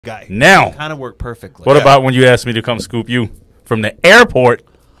guy. Now, Kind of worked perfectly. what about when you asked me to come scoop you from the airport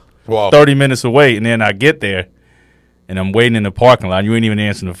 30 minutes away, and then I get there, and I'm waiting in the parking lot. You ain't even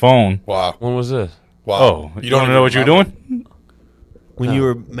answering the phone. Wow. When was this? Wow. Oh, you don't know what you were doing? When you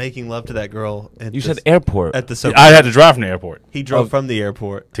were making love to that girl. At You said airport. At the I had to drive from the airport. He drove from the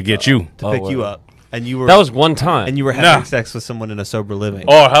airport to get you. to pick you up. And you were That was one time. and you were having sex with someone in a sober living.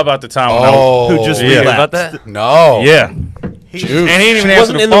 Or how about the time when Who just yeah. relapsed. about that? No. Yeah. Juice. And he didn't even She answer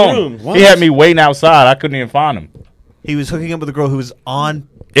wasn't the in the phone. room. What? He had me waiting outside. I couldn't even find him. He was hooking up with a girl who was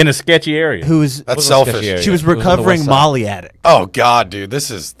In a sketchy area. who was That's selfish. area. she was It was on the recovering west side. Molly addict. Oh God, dude, this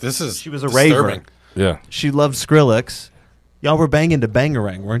is She was a disturbing. raver. Yeah. She loved Skrillex. Y'all were banging to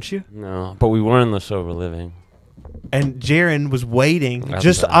Bangarang, weren't you? No, but we were in the sober living. And Jarren was waiting That's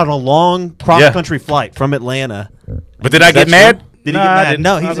just bad. on a long cross-country flight from Atlanta. But did I get mad? Did he Nah, get I mad? didn't.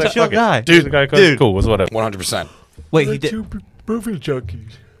 No, I he's was a like, chill fuck it. guy. Dude, cool. What's whatever. 100%. Wait, he did.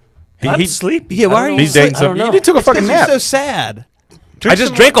 He Sleep? Yeah, why are you He's sleep? dating some. know. You took a fucking You're nap. so sad. I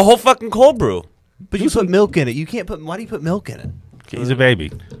just drank a whole fucking cold brew. But you put milk in it. You can't put. Why do you put milk in it? He's a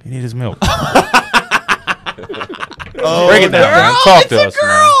baby. He need his milk. Oh, Break it down, man. Talk to us,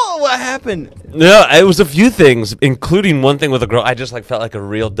 man. What happened? No, it was a few things, including one thing with a girl. I just like felt like a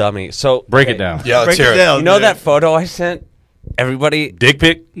real dummy. So Break it down. Yeah, let's Break hear it it. down. You know dude. that photo I sent everybody? Dick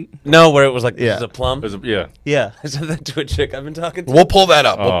pic? No, where it was like Yeah. this is a plum. Yeah. Yeah. I sent that to a chick I've been talking to. We'll pull that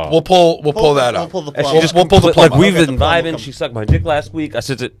up. Oh. We'll pull that up. We'll pull the And plum. she just We'll pull the plum like up. we've Okay, been the plum will vibing. come. She sucked my dick last week. I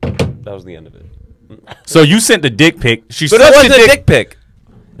sent it. That was the end of it. So you sent the dick pic. She But it sucked wasn't your a dick pic.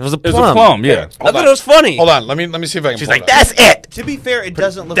 It was a It was plum. a plum, yeah. I thought it was funny. Hold on. Let me see if I can. She's pull like, it up. that's it. To be fair, it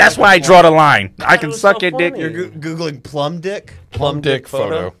doesn't look. That's like why a I draw plum. the line. I can it was suck so your dick. funny. You're googling plum dick. plum dick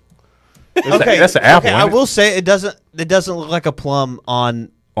photo. Okay, That's an apple, Okay, I isn't it? will say it doesn't. It doesn't look like a plum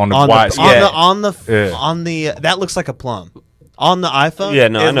on On the on wide- the, on yeah. the on the Yeah. on the that looks like a plum. On the iPhone, Yeah,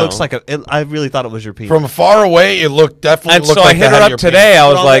 no, it I know. looks like a. I really thought it was your penis. From far away, it looked definitely. And looked so I like hit the her head of up your today. I But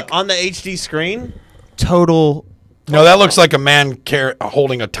was on like, on the HD screen, total. No, that looks like a man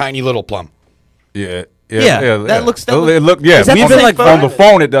holding a tiny little plum. Yeah. Yeah, that looks- that It look. Yeah, Is that me the been same like photo? on the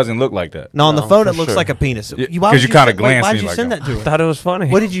phone. It doesn't look like that. No, on the No, phone for it looks sure. like a penis. Yeah, Why 'cause would you kinda send- glance Why at did me you like send that. that to her? thought it was funny.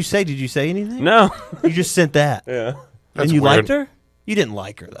 What did you say? Did you say anything? No. You just sent that. Yeah. And you weird. liked her? You didn't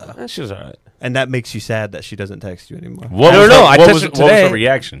like her though, She was all right. and that makes you sad that she doesn't text you anymore. What No, was no, her- I what texted was her what was today. her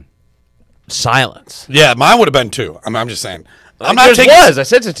reaction? Silence. Yeah, mine would have been too. I'm just saying. I'm Yours not taking. was. I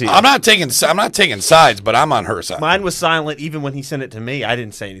sent it to you. I'm not taking sides, but I'm on her side. Mine was silent even when he sent it to me. I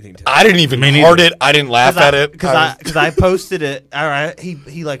didn't say anything to him. I didn't even heart it. I didn't laugh at it. Because I posted it. All right, he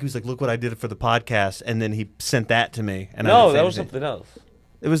was like, look what I did for the podcast, and then he sent that to me. And I No, didn't say that was anything. something else.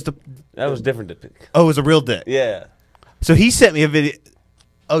 It was the That was different. To pick. it was a real dick. Yeah. So he sent me a video.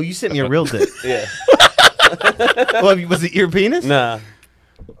 Oh, you sent me a real dick. Yeah. Well, was it your penis? Nah.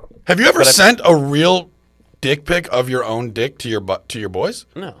 Have you ever sent a real dick pic of your own dick to your boys?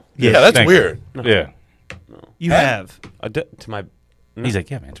 No. Yeah, that's Thank you. weird. Yeah. You have. I did to my. He's like,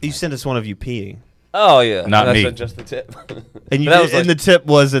 yeah, man. You sent us one of you peeing, Oh yeah. Not That's me. Just the tip. and you But that did, was like- and the tip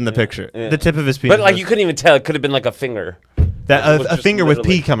was in the picture. yeah. The tip of his penis. But like was- you couldn't even tell. It could have been like a finger. that it was a just finger with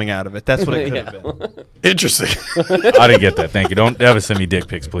literally- pee coming out of it. That's what it could Yeah. have been. Interesting. I didn't get that. Thank you. Don't ever send me dick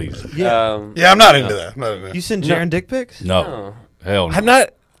pics, please. Yeah. Yeah, I'm not into that. I'm not into that. You send Jarren dick pics? No. Hell no. I'm not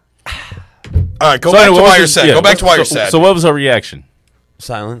All right, go So back anyway, to what why you're was- sad. yeah, Go back to why you're so- sad. So what was her reaction?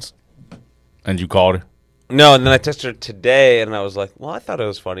 silence. And you called her? No, and then I texted her today, and I was like, "Well, I thought it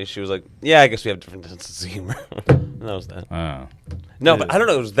was funny." She was like, "Yeah, I guess we have different senses of humor." And that was that. No, but I don't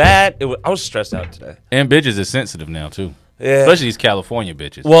know. It was that. I was stressed out today. And bitches is sensitive now too. Yeah. Especially these California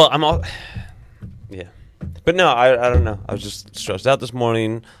bitches. Well, I'm all. Yeah, but no, I don't know. I was just stressed out this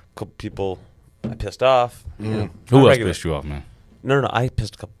morning. A couple people I pissed off. Who else regular. pissed you off, man? No, I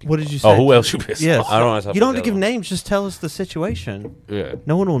pissed a couple people. What did you say? Oh, who else you pissed Yes. off? I don't want to talk You don't about have to give the other names. Just tell us the situation. Yeah.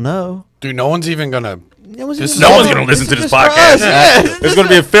 No one will know. Dude, no one's even gonna. No one's This gonna is- No No, one's going to listen to this is just for podcast. us, yeah. It's going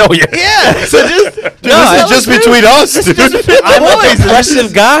to be a failure. Yeah. So just Dude, this is just between us, dude. I'm a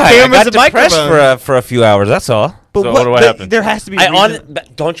depressive guy. I Cameras got and depressed microphone. for a few hours. That's all. But So what happened? There has to be. I a reason.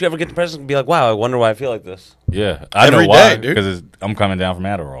 don't you ever get depressed and be like, "Wow, I wonder why I feel like this." Yeah. I Every know why. day, dude. Because I'm coming down from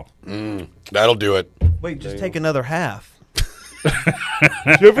Adderall. That'll do it. Wait, just take another half.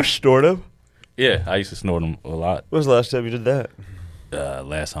 You ever snort him? Yeah. I used to snort them a lot. When was the last time you did that?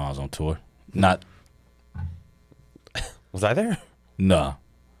 Last time I was on tour. Not. Was I there? Nah.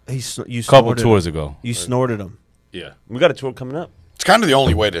 You Couple snorted tours ago. You snorted them Yeah. We got a tour coming up. It's kind of the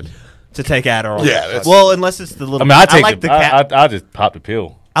only way to. to take Adderall. Yeah, that's- Well, unless it's the little. I mean, I take like the, the cap. I just pop the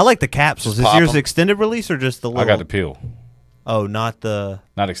pill. I like the capsules. Just Is pop yours 'em. extended release or just the little? I got the pill. Oh, not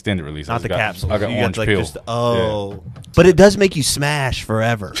extended release. not the capsule. I got orange pill. But it does make you smash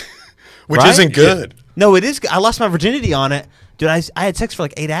forever, which isn't good. No, it is. I lost my virginity on it, dude. I had sex for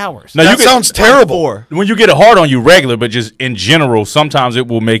like 8 hours. Now, that sounds terrible. When you get it hard on you regular, but just in general, sometimes it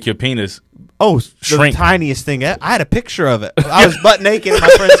will make your penis. Shrink. The tiniest thing. I had a picture of it. I was butt naked in my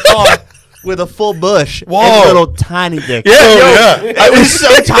friend's car with a full bush and a little tiny dick. Yeah, It was so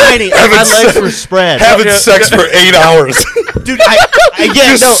tiny. My legs were spread. Having sex for 8 hours. Dude,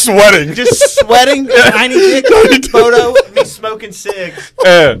 sweating. Just sweating. Tiny dick photo of me smoking cigs.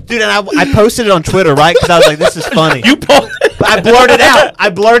 Dude, and I posted it on Twitter, right? Because I was like, this is funny. You posted I blurted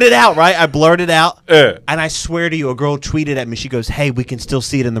it out, right? I blurted out. And I swear to you, a girl tweeted at me. She goes, hey, we can still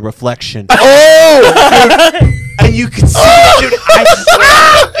see it in the reflection. Oh! Dude, and you can see it, dude. I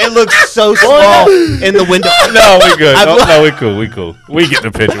swear. It looks so small in the window. No, we good. No, we cool. We cool. We get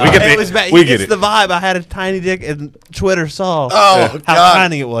the picture. We get It's the vibe. I had a tiny dick, and Twitter saw how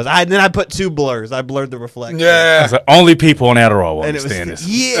tiny it was. Then I put 2 blurs. I blurred the reflection. Yeah. Like, only people on Adderall will understand this.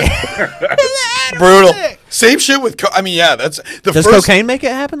 Yeah. Brutal. Same shit with. That's the Does cocaine make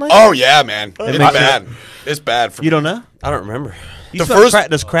it happen like that? Oh yeah, man. It's bad. It's bad for. You don't know? I don't remember.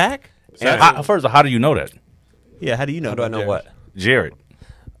 Does crack? First, how do you know that? Yeah, how do you know? How do I know Jared? what? Jared.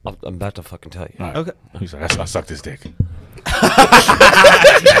 I'm about to fucking tell you. Right. Okay. He's like, I sucked his dick. All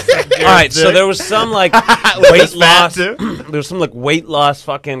right, so there was some like weight loss. There was some like weight loss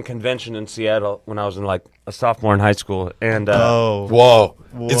fucking convention in Seattle when I was in like a sophomore in high school, and whoa,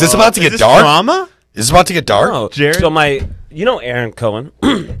 is this about to get dark? Drama? Is this about to get dark? No, Jared? So Aaron Cohen.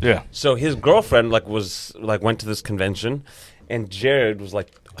 Yeah. So his girlfriend went to this convention, and Jared was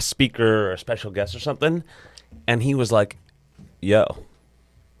like a speaker or a special guest or something, and he was like, "Yo."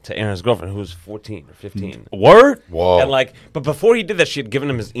 To Aaron's girlfriend, who was 14 or 15. Word? Whoa. And but before he did that, she had given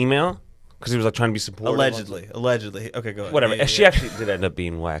him his email because he was like trying to be supportive. Allegedly. Okay, go ahead. Whatever. Yeah, she actually did end up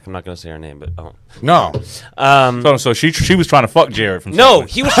being whack. I'm not going to say her name, but No. So she was trying to fuck Jared from no,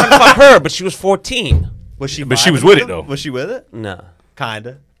 he was trying to fuck her, but she was 14. Was she? But she was with it though. Was she with it? No.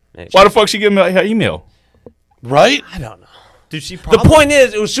 Kinda. Why the fuck she give me her email? Right? I don't know. Dude, the point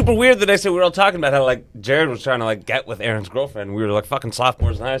is, it was super weird that I said we were all talking about how like Jared was trying to like get with Aaron's girlfriend. We were like fucking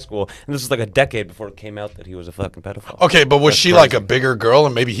sophomores in high school, and this was like a decade before it came out that he was a fucking pedophile. Okay, but was she like a bigger girl,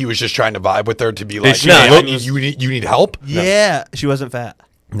 and maybe he was just trying to vibe with her to be like, you need help? Yeah, she wasn't fat.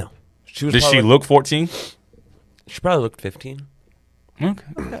 No, she was. Did she look 14? She probably looked 15. Okay.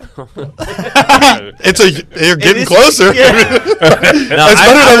 You're getting closer. Yeah.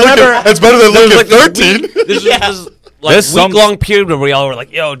 That's better than looking at 13. This was week-long period where we all were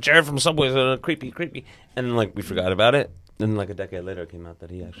like, "Yo, Jared from Subway's creepy," and then like we forgot about it. Then like a decade later, it came out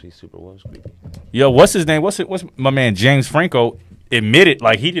that he actually super was creepy. Yo, what's his name? What's my man James Franco admitted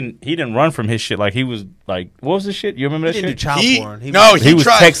like he didn't run from his shit. Like he was like, what was the shit? You remember that He shit? didn't do child porn. He was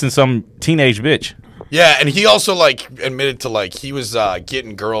texting some teenage bitch. Yeah, and he also like admitted to like he was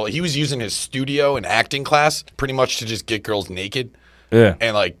getting he was using his studio and acting class pretty much to just get girls naked. Yeah,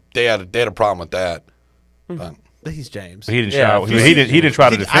 and like they had a problem with that. But he's James. He didn't he didn't try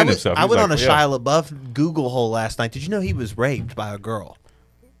to defend himself. I went on a Shia LaBeouf Google hole last night. Did you know he was raped by a girl?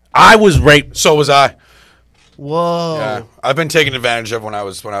 I was raped. So was I. Whoa. Yeah, I've been taken advantage of when I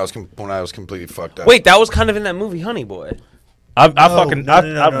was completely fucked up. Wait, that was kind of in that movie Honey Boy. I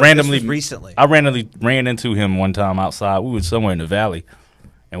randomly recently. I randomly ran into him one time outside. We were somewhere in the valley,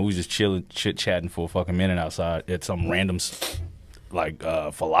 and we was just chilling, chit chatting for a fucking minute outside at some random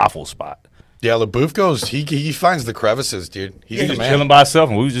falafel spot. Yeah, LaBeouf goes. He finds the crevices, dude. He's just chilling by himself,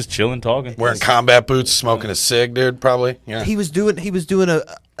 and we was just chilling, talking, wearing combat boots, smoking a cig, dude. Probably. Yeah. He was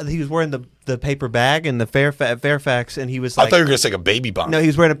wearing the paper bag in the Fairfax, and he was like, I thought you were gonna say a baby bump. No, he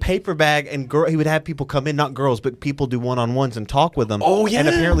was wearing a paper bag, and he would have people come in, not girls, but people do one-on-ones and talk with them. Oh, yeah. And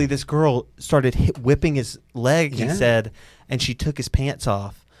apparently this girl started whipping his leg, he said, and she took his pants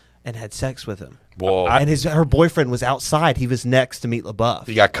off and had sex with him. Whoa. And her boyfriend was outside. He was next to meet LaBeouf.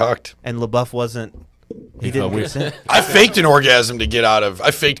 He got cucked. And LaBeouf wasn't. He didn't consent. I faked an orgasm to get out of.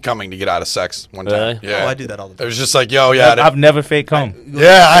 I faked coming to get out of sex one time. Really? Yeah. Oh, I do that all the time. It was just like, yo, yeah. I've never faked come.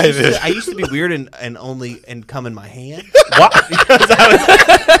 I used to be weird and come in my hand. Why?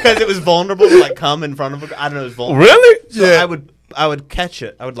 Because it was vulnerable to like come in front of a. I don't know. It was vulnerable. Really? So I would catch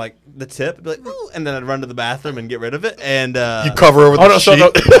it. I would like the tip, be like, ooh, and then I'd run to the bathroom and get rid of it. And you cover over the sheet.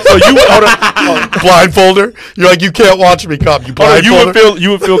 So you blindfold her. You're like, you can't watch me come. You blindfold her.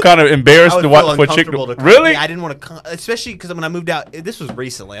 You would feel kind of embarrassed to watch for a chick. Really? Yeah, I didn't want to, especially because when I moved out. This was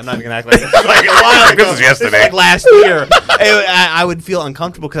recently. I'm not even gonna act like this. Like a while ago. This was yesterday. This was like last year. I would feel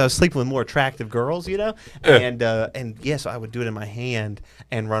uncomfortable because I was sleeping with more attractive girls, you know. And yes, I would do it in my hand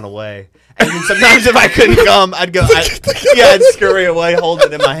and run away. And then sometimes if I couldn't come, I'd scurry away, hold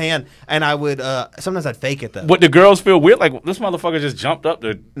it in my hand, and I would. Sometimes I'd fake it though. Would the girls feel weird? Like this motherfucker just jumped up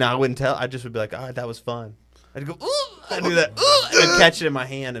there. No, I wouldn't tell. I just would be like, all right, that was fun. I'd go, ooh, I'd do that, ooh, and I'd catch it in my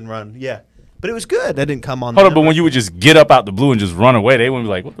hand and run. Yeah. But it was good. That didn't come on. Hold on, but when you would just get up out the blue and just run away, they wouldn't be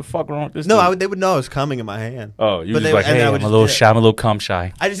like, "What the fuck wrong with this?" No, they would know I was coming in my hand. Oh, you just like, "Hey, I'm a little shy, I'm a little cum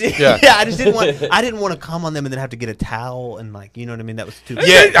shy." I just, I just didn't want. I didn't want to come on them and then have to get a towel and like, you know what I mean? That was too.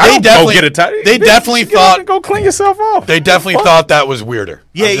 Yeah, they definitely get a towel. They definitely thought go clean yourself off. They definitely thought that was weirder.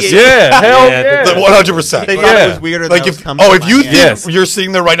 Yeah, hell yeah, 100%. They thought it was weirder. Like if you think you're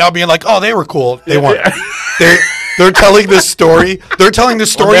sitting there right now being like, "Oh, they were cool," they weren't. They're telling this story. They're telling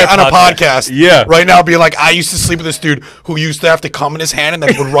this story on a podcast. Yeah. Right now, being like, I used to sleep with this dude who used to have to come in his hand and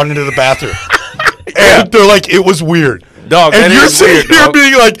then would run into the bathroom. And they're like, it was weird. Dog, and you're sitting here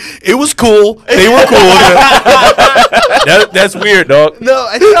being like, it was cool. They were cool. That's weird, dog. No,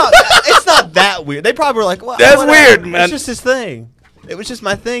 it's not that weird. They probably were like, well, that's weird, man. It's just his thing. It was just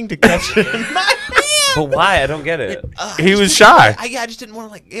my thing to catch it in my hand. But why? I don't get it. He was shy. I just didn't want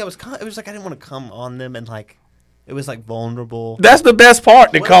to like. Yeah, it was like I didn't want to come on them and like. It was like vulnerable. That's the best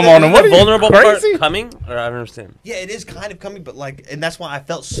part to come on them. What vulnerable part coming? Or I don't understand. Yeah, it is kind of coming, but like, and that's why I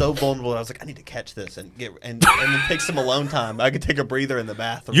felt so vulnerable. I was like, I need to catch this and then take some alone time. I could take a breather in the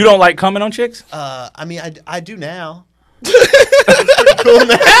bathroom. You don't like coming on chicks? I mean, I do now. It's pretty cool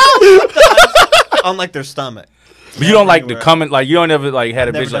now. On like their stomach. But you don't like the coming, like you don't ever like had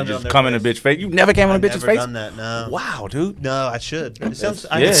a bitch like just come in a bitch face. You never came on a bitch's face. Done that, no. Wow, dude. No, I should.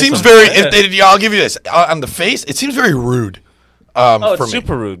 It seems very. I'll give you this on the face. It seems very rude. It's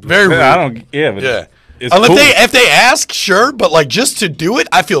super rude. Very rude. I don't. Yeah, but yeah. It's cool. If they ask, sure, but like just to do it,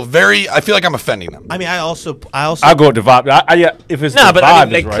 I feel like I'm offending them. I mean, I also I go with the vibe. Yeah, if it's no, the but vibe I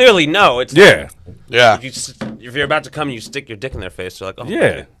mean, they clearly know. It's yeah. If you're about to come, you stick your dick in their face. They're like, oh, yeah.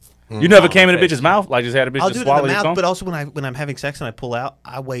 Okay. You never came in a bitch's mouth, like just had a bitch I'll just do it swallow in the your mouth, tongue? but also when I'm having sex and I pull out,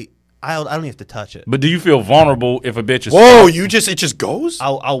 I wait. I don't even have to touch it. But do you feel vulnerable if a bitch is? Whoa! It just goes.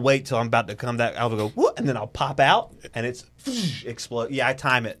 I'll wait till I'm about to come. I'll go whoop, and then I'll pop out, and it's explode. Yeah, I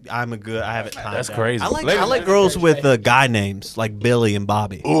time it. I have it timed. That's crazy. I like girls with guy names like Billy and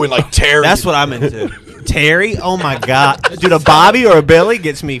Bobby. Ooh, and like Terry. That's what I'm into. Terry? Oh my god, dude! A Bobby or a Billy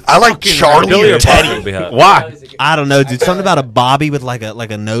gets me. I like Charlie or Teddy. Why? I don't know, dude. Something about a Bobby with like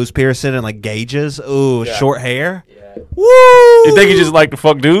a nose piercing and like gauges. Ooh, short hair. Woo! You think you just like to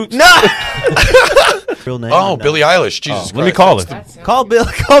fuck dudes? No. Real name? Oh, Billie Eilish. Jesus Christ. Let me call her. Call Billie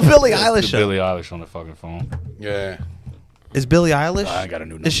Eilish. Billie Eilish on the fucking phone. Yeah. Is Billie Eilish? I got a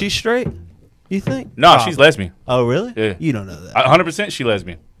new number. Is she straight? You think? No, she's lesbian. Oh, really? Yeah. You don't know that. 100% she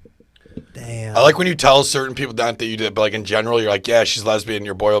lesbian. Damn. I like when you tell certain people that you did, but like in general, you're like, yeah, she's lesbian. And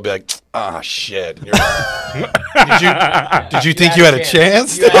your boy will be like, ah, shit. And you're like, did you think you had a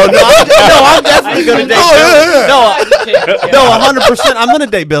chance? Oh no, I'm definitely gonna date. No, 100%. I'm gonna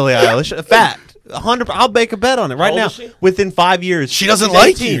date Billie Eilish. A fact. 100. I'll make a bet on it right now. Within 5 years, she doesn't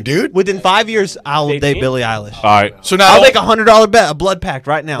like you, dude. Within 5 years, I'll date Billie Eilish. All right. So now I'll make $100 bet, a blood pact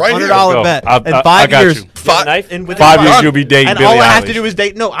right now. $100 bet. In 5 years, in 5 years you'll be dating and Billie Eilish. all I have to do is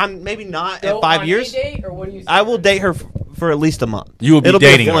date. No, I'm maybe not in 5 years. I will date her for at least a month. You will be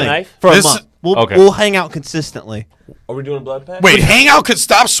dating her for a month. We'll hang out consistently. Are we doing a blood pact? Wait, hang out could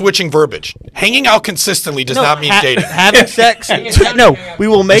stop switching verbiage. Hanging out consistently does not mean dating. Having sex. No, we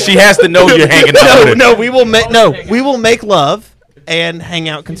will make. She has to know you're hanging out. No, we will make. No, we will make love and hang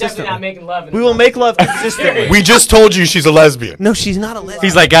out consistently. Not making love. We will make love consistently. We just told you she's a lesbian. No, she's not a lesbian.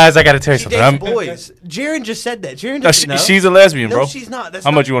 He's like, guys, I got to tell you She something. dates boys. Jarren just said that. Jarren doesn't know. She's a lesbian, bro. No, she's not.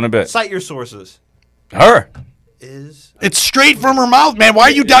 How much you want to bet? Cite your sources. Her. It's straight from her mouth, man. Why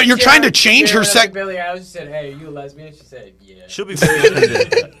are you doubting? You're trying to change her sex. Billie Eilish said, "Hey, are you a lesbian?" She said, "Yeah." She'll be very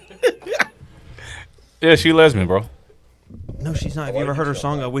offended. Yeah, she lesbian, bro. No, she's not. Have you ever heard her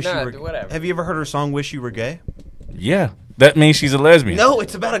song? I wish you were. Whatever. Have you ever heard her song? Wish you were gay. Yeah, that means she's a lesbian. No,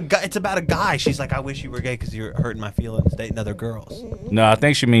 it's about a guy. It's about a guy. She's like, I wish you were gay because you're hurting my feelings dating other girls. No, I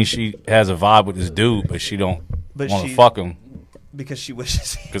think she means she has a vibe with this dude, but she don't want to fuck him because she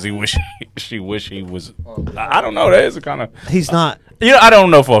wishes. Because she wish he was. I don't know. That is a kind of. He's not. You know, I don't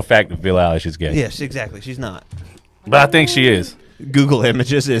know for a fact if Billie Eilish is gay. Yes, exactly. She's not. But I think she is. Google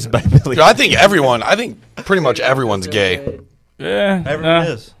images is by Billie. Dude, I think pretty much everyone's gay. Yeah, Everyone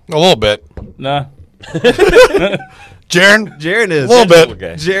is. A little bit. Nah. Jarren is. A little bit.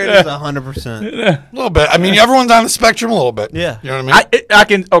 Okay. Jarren is 100%. A little bit. I mean, everyone's on the spectrum a little bit. Yeah. You know what I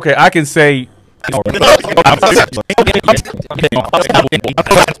mean? I can say.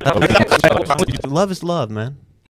 Love is love, man.